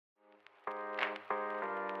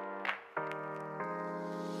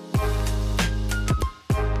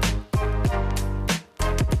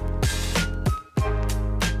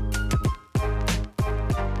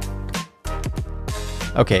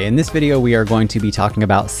Okay, in this video we are going to be talking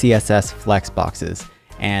about CSS Flexboxes,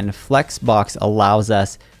 and Flexbox allows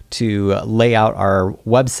us to lay out our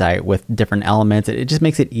website with different elements. It just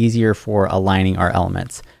makes it easier for aligning our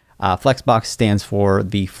elements. Flexbox stands for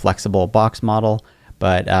the flexible box model,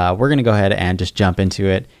 but we're going to go ahead and just jump into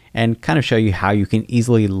it and kind of show you how you can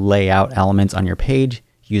easily lay out elements on your page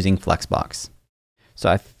using Flexbox. So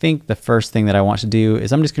I think the first thing that I want to do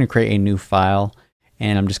is I'm just going to create a new file,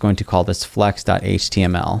 and I'm just going to call this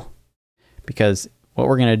flex.html, because what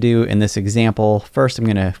we're going to do in this example, first I'm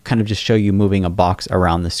going to kind of just show you moving a box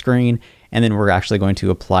around the screen, and then we're actually going to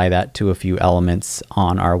apply that to a few elements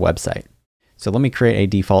on our website. So let me create a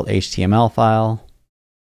default HTML file,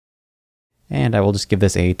 and I will just give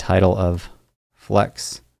this a title of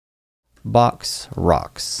Flexbox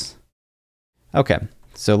Rocks. Okay,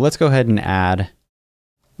 so let's go ahead and add,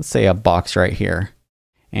 let's say, a box right here.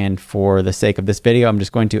 And for the sake of this video, I'm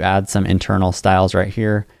just going to add some internal styles right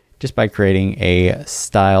here just by creating a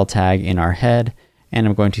style tag in our head. And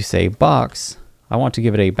I'm going to say box. I want to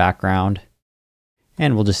give it a background,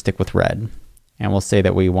 and we'll just stick with red. And we'll say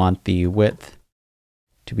that we want the width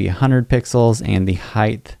to be 100 pixels and the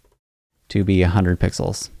height to be 100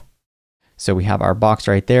 pixels. So we have our box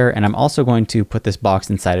right there, and I'm also going to put this box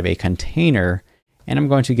inside of a container, and I'm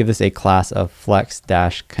going to give this a class of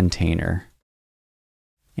flex-container.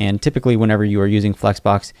 And typically whenever you are using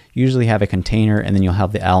Flexbox, you usually have a container and then you'll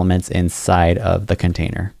have the elements inside of the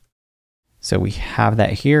container. So we have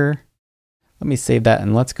that here. Let me save that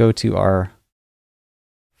and let's go to our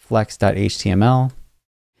flex.html,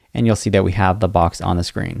 and you'll see that we have the box on the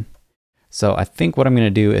screen. So I think what I'm going to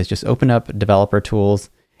do is just open up developer tools,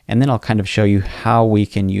 and then I'll kind of show you how we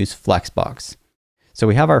can use Flexbox. So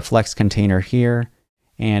we have our flex container here,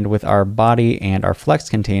 and with our body and our flex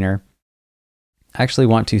container, I actually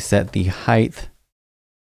want to set the height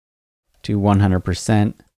to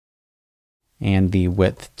 100% and the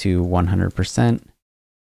width to 100%.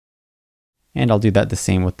 And I'll do that the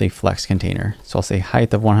same with the flex container. So I'll say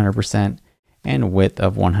height of 100% and width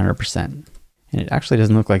of 100%. And it actually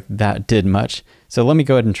doesn't look like that did much. So let me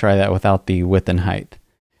go ahead and try that without the width and height.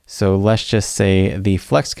 So let's just say the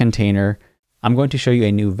flex container, I'm going to show you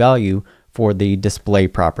a new value for the display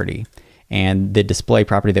property. And the display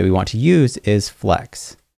property that we want to use is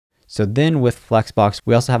flex. So then with Flexbox,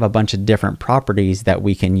 we also have a bunch of different properties that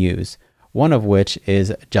we can use. One of which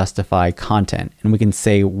is justify content. And we can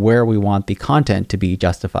say where we want the content to be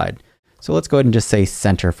justified. So let's go ahead and just say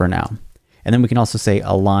center for now. And then we can also say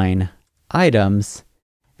align items.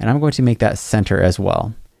 And I'm going to make that center as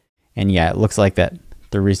well. And yeah, it looks like that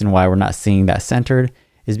the reason why we're not seeing that centered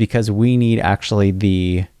is because we need actually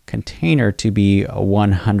the container to be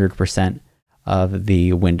 100% of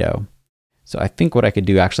the window. So I think what I could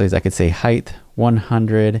do actually is I could say height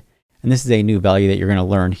 100, and this is a new value that you're going to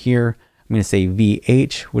learn here. I'm going to say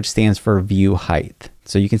VH, which stands for view height.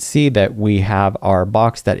 So you can see that we have our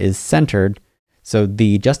box that is centered. So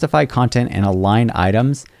the justify content and align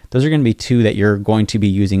items, those are going to be two that you're going to be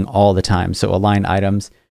using all the time. So align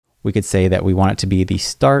items, we could say that we want it to be the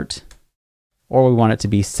start, or we want it to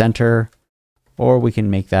be center, or we can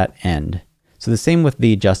make that end. So the same with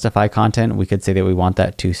the justify content, we could say that we want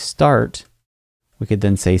that to start. We could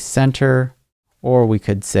then say center, or we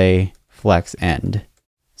could say flex end.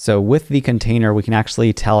 So with the container, we can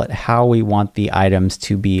actually tell it how we want the items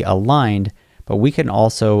to be aligned, but we can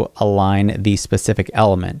also align the specific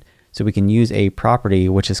element. So we can use a property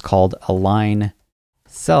which is called align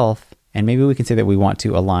self, and maybe we can say that we want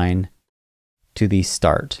to align to the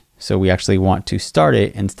start. So we actually want to start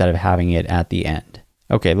it instead of having it at the end.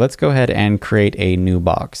 Okay, let's go ahead and create a new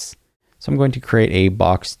box. So I'm going to create a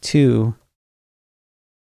box 2.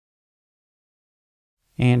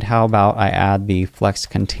 And how about I add the flex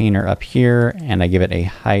container up here and I give it a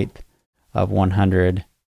height of 100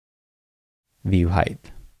 view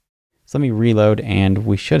height. So let me reload, and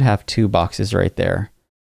we should have 2 boxes right there.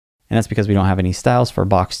 And that's because we don't have any styles for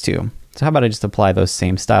box 2. So how about I just apply those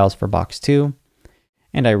same styles for box 2?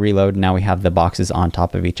 And I reload, now we have the boxes on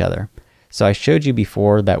top of each other. So I showed you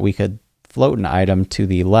before that we could float an item to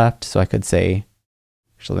the left. So I could say,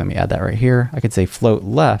 actually let me add that right here. I could say float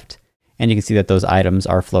left, and you can see that those items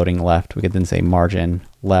are floating left. We could then say margin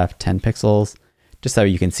left 10 pixels, just so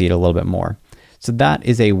you can see it a little bit more. So that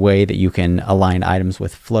is a way that you can align items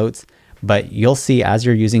with floats, but you'll see as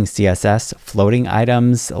you're using CSS, floating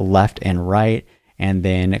items left and right, and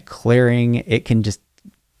then clearing, it can just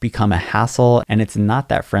become a hassle, and it's not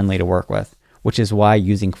that friendly to work with, which is why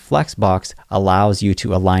using Flexbox allows you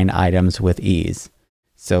to align items with ease.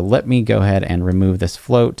 So let me go ahead and remove this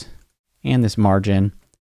float and this margin.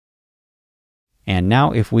 And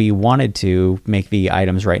now if we wanted to make the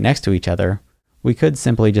items right next to each other, we could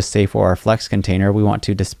simply just say for our flex container, we want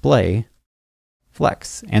to display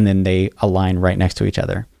flex, and then they align right next to each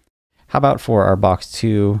other. How about for our box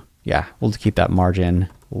 2? Yeah, we'll keep that margin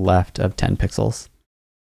left of 10 pixels.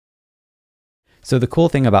 So the cool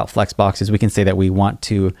thing about Flexbox is we can say that we want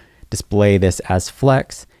to display this as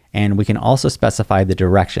flex, and we can also specify the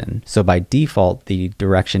direction. So by default, the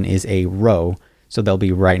direction is a row, so they'll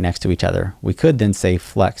be right next to each other. We could then say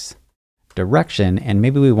flex direction, and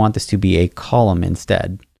maybe we want this to be a column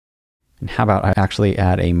instead. And how about I actually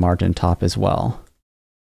add a margin top as well,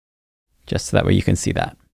 just so that way you can see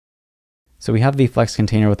that. So we have the flex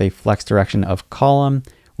container with a flex direction of column.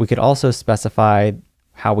 We could also specify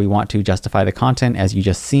how we want to justify the content, as you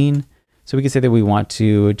just seen. So we could say that we want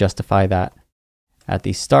to justify that at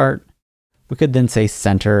the start. We could then say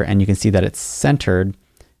center, and you can see that it's centered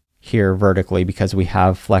here vertically because we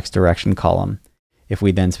have flex direction column. If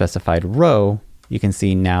we then specified row, you can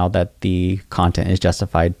see now that the content is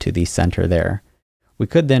justified to the center there. We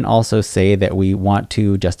could then also say that we want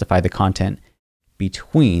to justify the content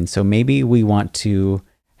between. So maybe we want to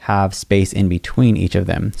have space in between each of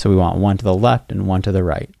them. So we want one to the left and one to the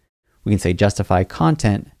right. We can say justify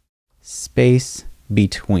content space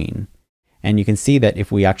between. And you can see that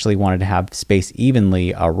if we actually wanted to have space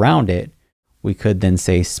evenly around it, we could then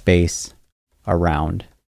say space around.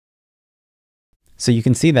 So you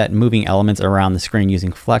can see that moving elements around the screen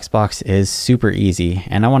using Flexbox is super easy.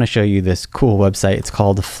 And I want to show you this cool website. It's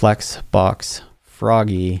called Flexbox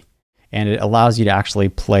Froggie, and it allows you to actually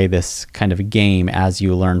play this kind of game as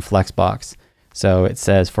you learn Flexbox. So it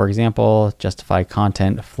says, for example, justify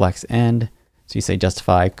content flex end. So you say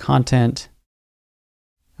justify content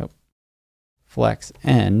flex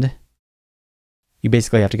end. You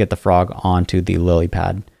basically have to get the frog onto the lily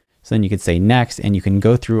pad. So then you could say next, and you can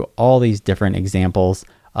go through all these different examples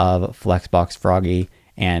of Flexbox Froggie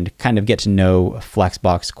and kind of get to know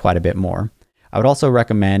Flexbox quite a bit more. I would also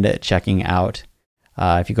recommend checking out,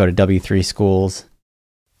 if you go to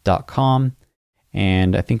w3schools.com,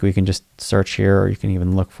 and I think we can just search here, or you can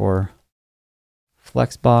even look for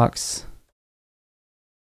Flexbox.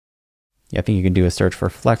 Yeah, I think you can do a search for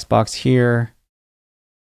Flexbox here.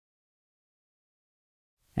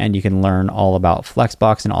 And you can learn all about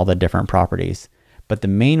Flexbox and all the different properties. But the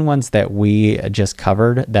main ones that we just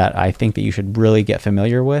covered that I think that you should really get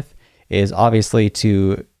familiar with is obviously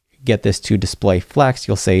to get this to display flex,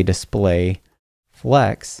 you'll say display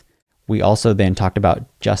flex. We also then talked about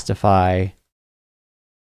justify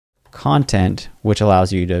content, which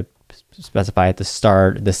allows you to specify at the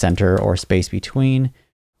start, the center, or space between.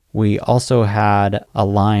 We also had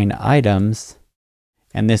align items,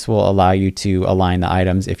 and this will allow you to align the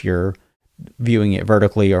items. If you're viewing it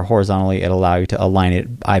vertically or horizontally, it'll allow you to align it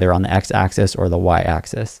either on the x-axis or the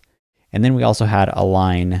y-axis. And then we also had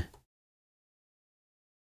align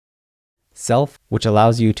self, which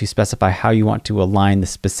allows you to specify how you want to align the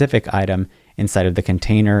specific item inside of the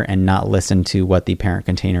container and not listen to what the parent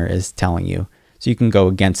container is telling you. So you can go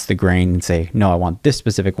against the grain and say, no, I want this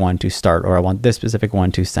specific one to start, or I want this specific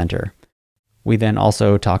one to center. We then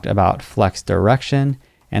also talked about flex direction,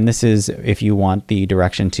 and this is if you want the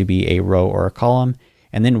direction to be a row or a column.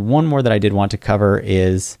 And then one more that I did want to cover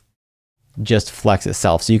is just flex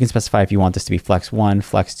itself. So you can specify if you want this to be flex 1,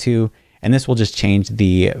 flex 2, and this will just change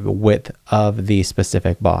the width of the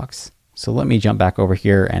specific box. So let me jump back over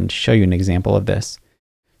here and show you an example of this.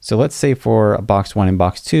 So let's say for box 1 and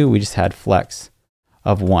box 2, we just had flex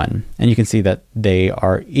of 1, and you can see that they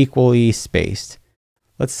are equally spaced.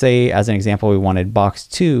 Let's say, as an example, we wanted box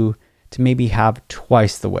 2 to maybe have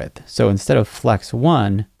twice the width. So instead of flex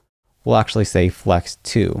 1, we'll actually say flex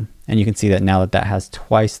 2. And you can see that now that that has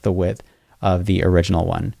twice the width of the original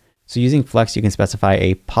one. So using flex, you can specify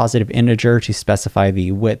a positive integer to specify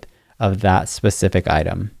the width of that specific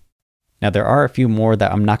item. Now there are a few more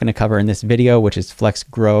that I'm not going to cover in this video, which is flex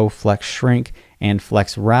grow, flex shrink, and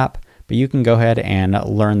flex wrap. But you can go ahead and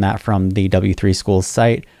learn that from the W3 Schools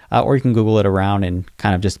site, or you can Google it around and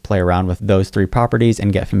kind of just play around with those 3 properties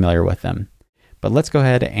and get familiar with them. But let's go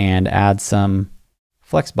ahead and add some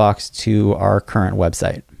Flexbox to our current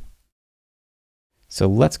website. So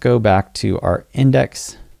let's go back to our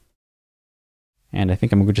index. And I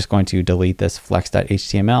think I'm just going to delete this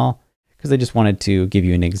flex.html because I just wanted to give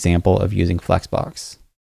you an example of using Flexbox.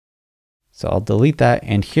 So I'll delete that.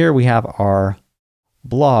 And here we have our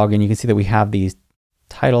blog, and you can see that we have these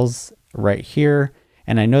titles right here.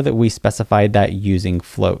 And I know that we specified that using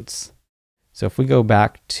floats. So if we go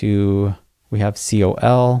back to, we have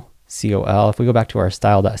COL, if we go back to our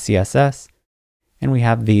style.css, and we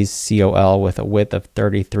have these COL with a width of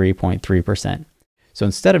 33.3%. So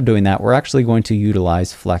instead of doing that, we're actually going to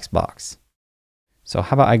utilize Flexbox. So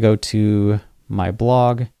how about I go to my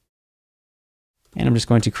blog, and I'm just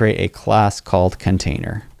going to create a class called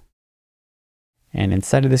container. And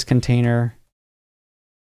inside of this container,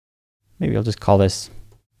 maybe I'll just call this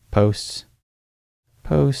post,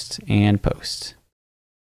 post, and post.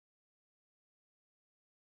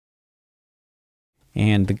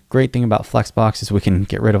 And the great thing about Flexbox is we can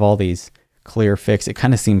get rid of all these clear fix. It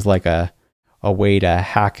kind of seems like a way to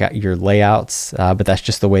hack at your layouts, but that's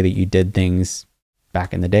just the way that you did things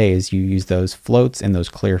back in the days. You use those floats and those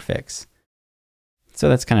clear fix. So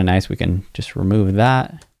that's kind of nice. We can just remove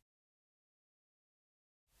that.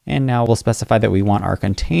 And now we'll specify that we want our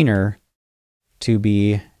container to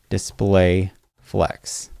be display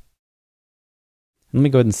flex. Let me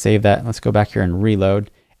go ahead and save that. Let's go back here and reload.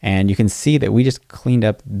 And you can see that we just cleaned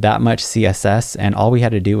up that much CSS, and all we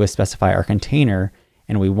had to do was specify our container,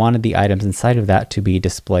 and we wanted the items inside of that to be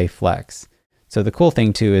display flex. So the cool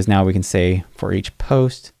thing too is now we can say for each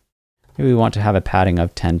post, maybe we want to have a padding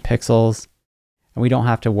of 10 pixels, and we don't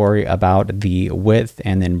have to worry about the width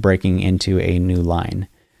and then breaking into a new line.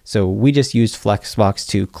 So we just used Flexbox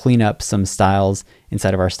to clean up some styles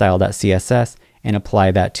inside of our style.css and apply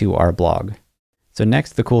that to our blog. So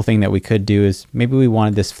next, the cool thing that we could do is maybe we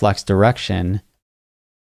wanted this flex direction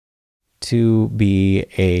to be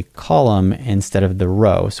a column instead of the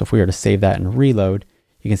row. So if we were to save that and reload,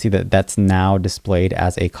 you can see that that's now displayed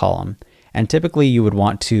as a column. And typically you would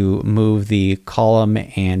want to move the column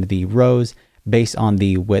and the rows based on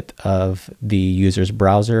the width of the user's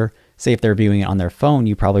browser. Say if they're viewing it on their phone,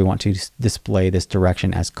 you probably want to display this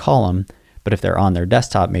direction as column, but if they're on their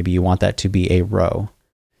desktop, maybe you want that to be a row.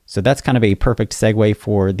 So that's kind of a perfect segue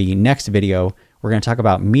for the next video. We're going to talk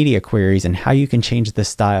about media queries and how you can change the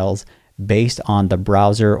styles based on the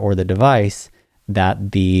browser or the device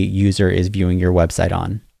that the user is viewing your website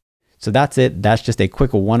on. So that's it. That's just a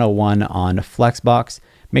quick 101 on Flexbox.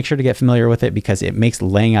 Make sure to get familiar with it because it makes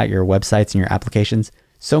laying out your websites and your applications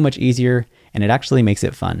so much easier, and it actually makes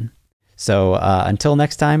it fun. So until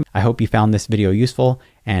next time, I hope you found this video useful,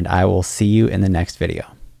 and I will see you in the next video.